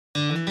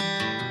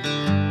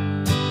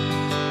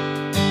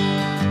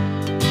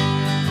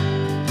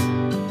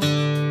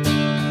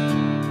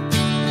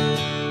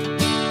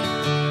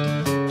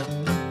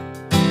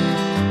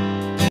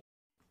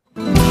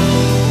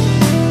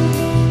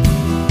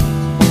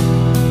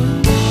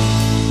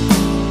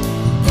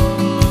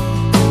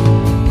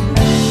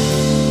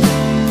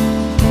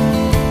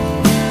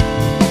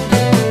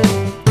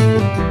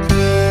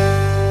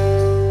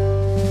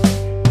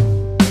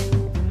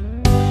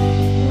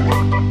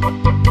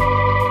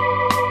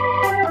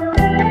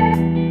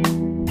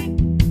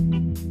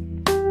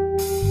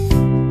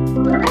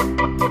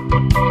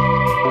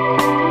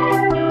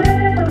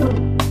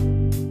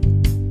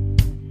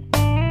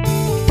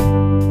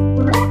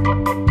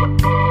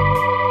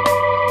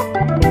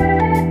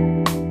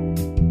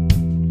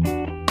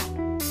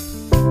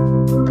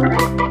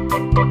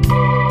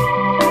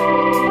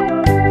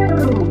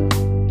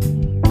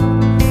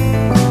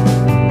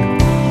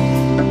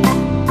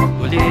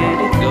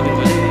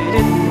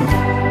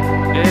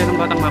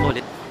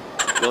ulit.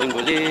 Going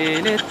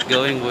ulit,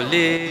 going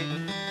ulit.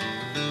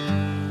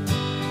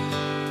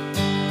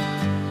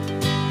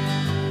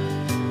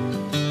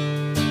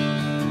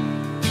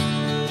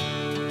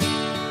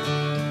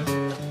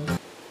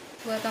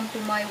 Welcome to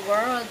my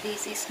world.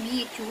 This is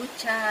me,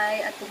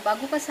 Chuchay. At kung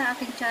bago ka sa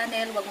aking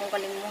channel, huwag mo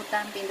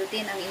kalimutan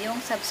pindutin ang iyong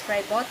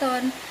subscribe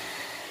button.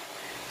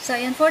 So,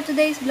 ayan, for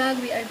today's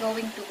vlog, we are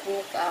going to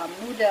cook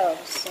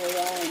noodles. So,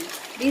 ayan.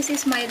 This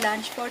is my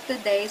lunch for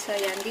today. So,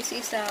 ayan, this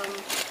is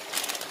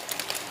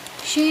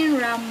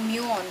Shin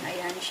Ramyum.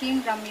 Ayan,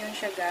 Shin Ramyum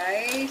siya,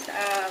 guys.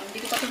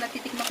 Hindi ko pa ito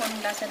natitikman kung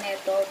anong lasa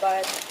nito.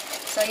 But,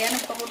 so, ayan,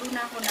 nagpakulo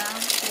na ako ng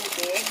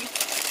tubig.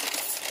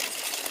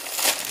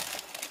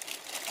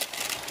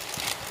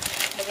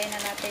 Lagay na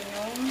natin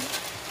yung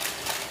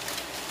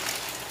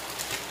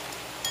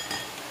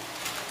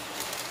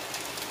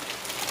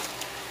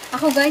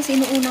ako, guys,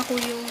 inuuna ko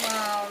yung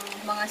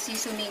mga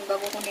seasoning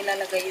bago ko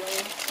nilalagay yung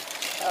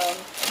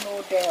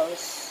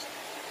noodles.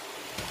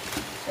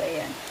 So,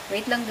 ayan.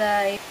 Wait lang,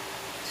 guys.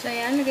 So,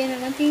 ayan. Lagay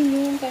na natin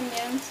yung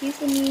kanyang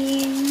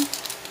seasoning.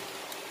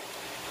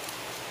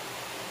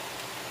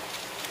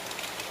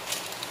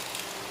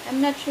 I'm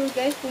not sure,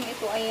 guys, kung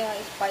ito ay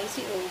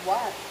spicy or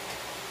what.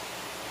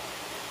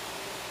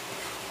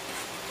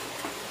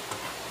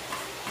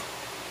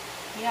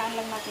 Hiyaan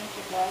lang natin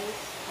siya, guys.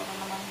 Para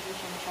naman hindi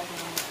siya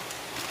masyadong.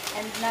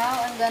 And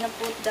now, I'm gonna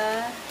put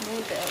the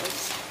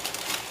noodles.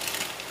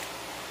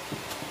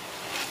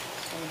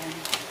 So, yan.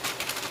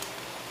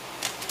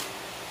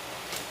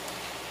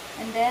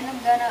 And then, I'm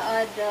gonna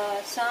add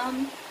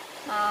some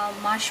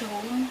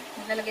mushroom.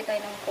 Maglalagay tayo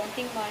ng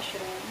konting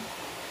mushroom.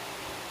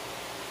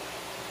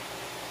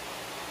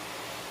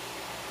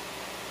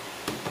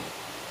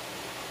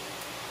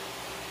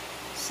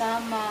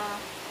 Some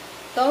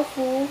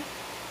tofu.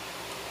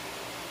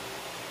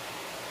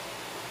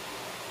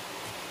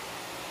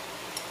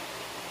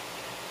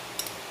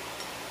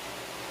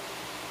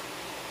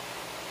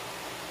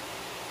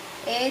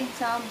 And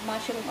some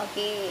mushroom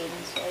again.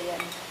 So,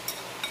 ayan.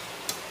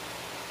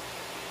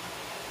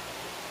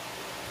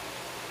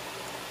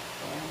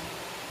 Ayan.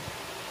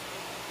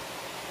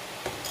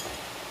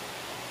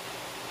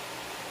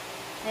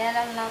 Ayan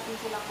lang natin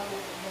silang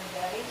kalutog,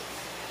 guys.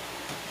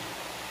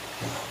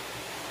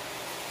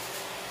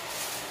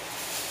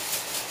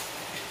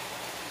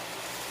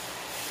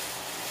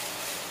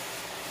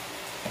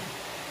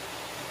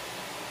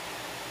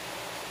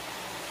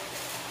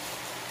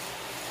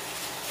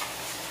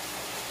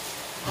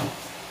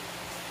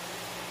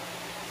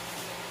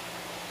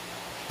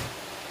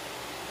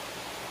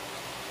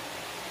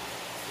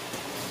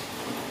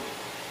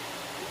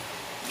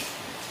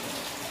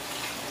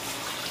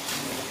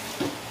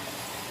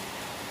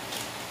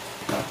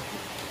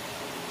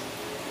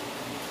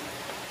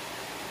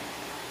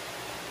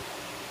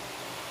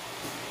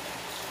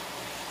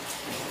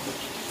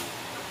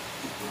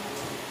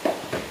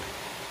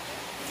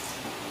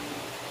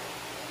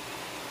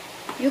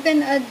 You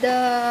can add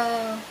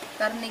the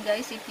karne,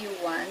 guys, if you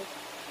want.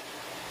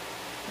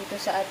 Dito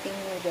sa ating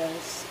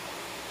noodles.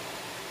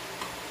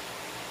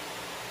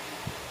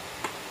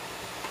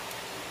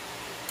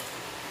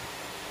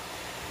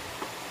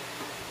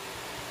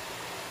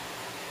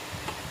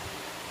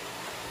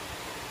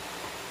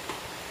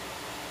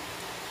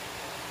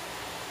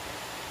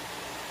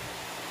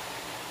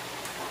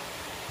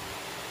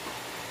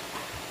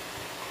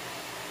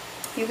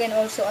 You can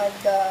also add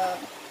the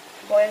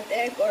boiled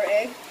egg or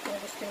egg kung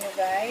gusto nyo,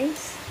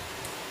 guys.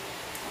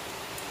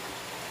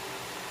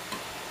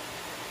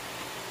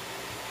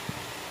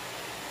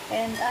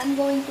 And I'm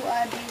going to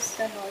add this,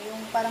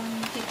 yung parang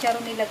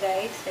chicharon nila,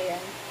 guys.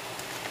 Ayan.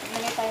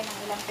 Maglagay tayo ng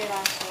ilang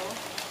piraso.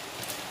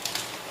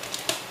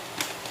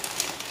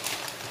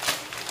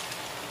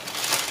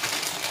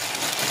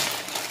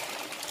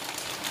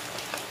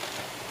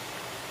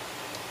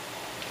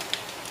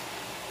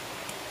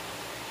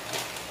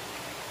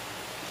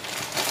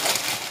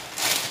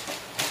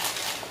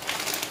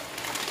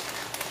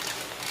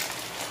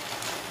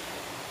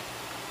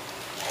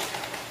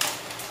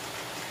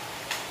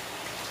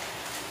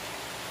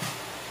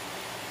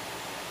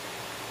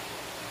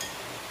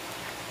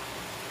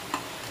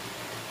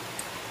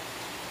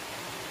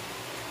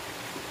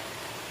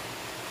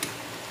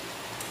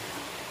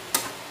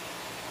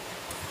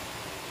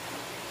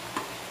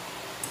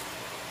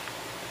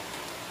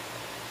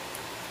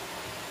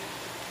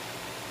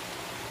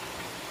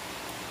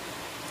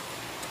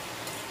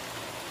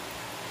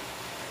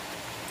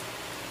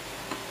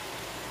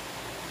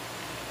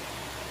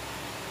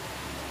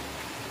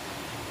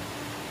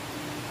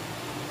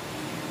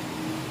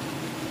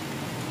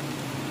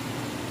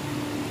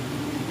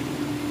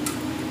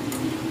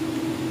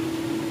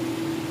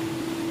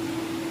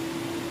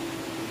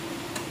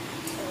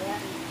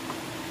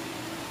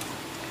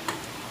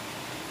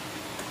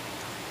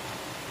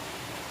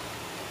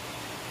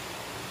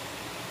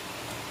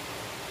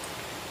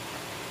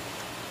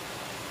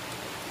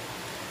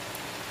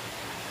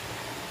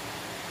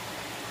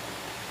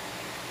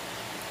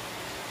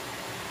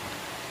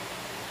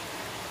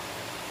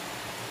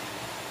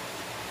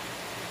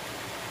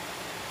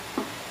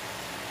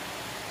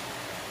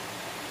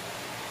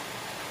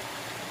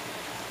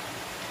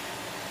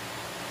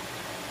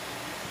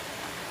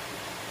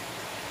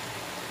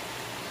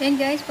 Yan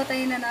guys,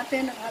 patayin na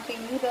natin ang ating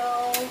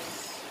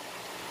noodles.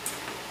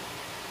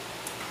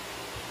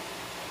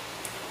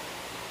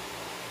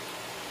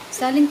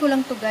 Salin ko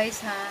lang to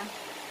guys ha.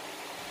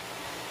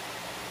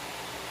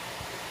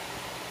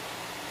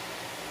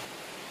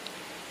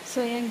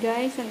 So yan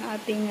guys, ang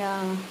ating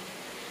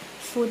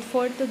food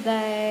for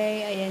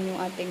today. Ayan yung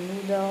ating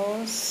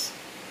noodles.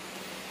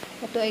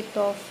 Ito ay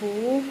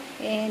tofu.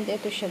 And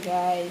ito siya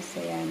guys.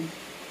 Ayan.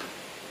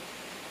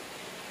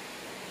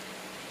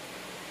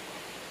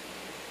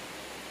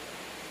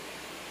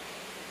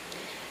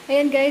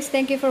 Ayan guys,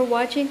 thank you for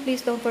watching.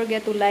 Please don't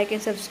forget to like and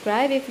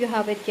subscribe if you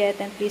haven't yet.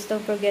 And please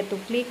don't forget to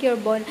click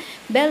your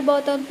bell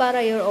button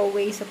para you're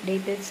always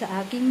updated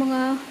sa aking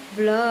mga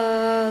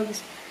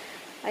vlogs.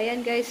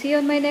 Ayan guys, see you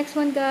on my next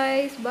one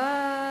guys.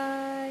 Bye!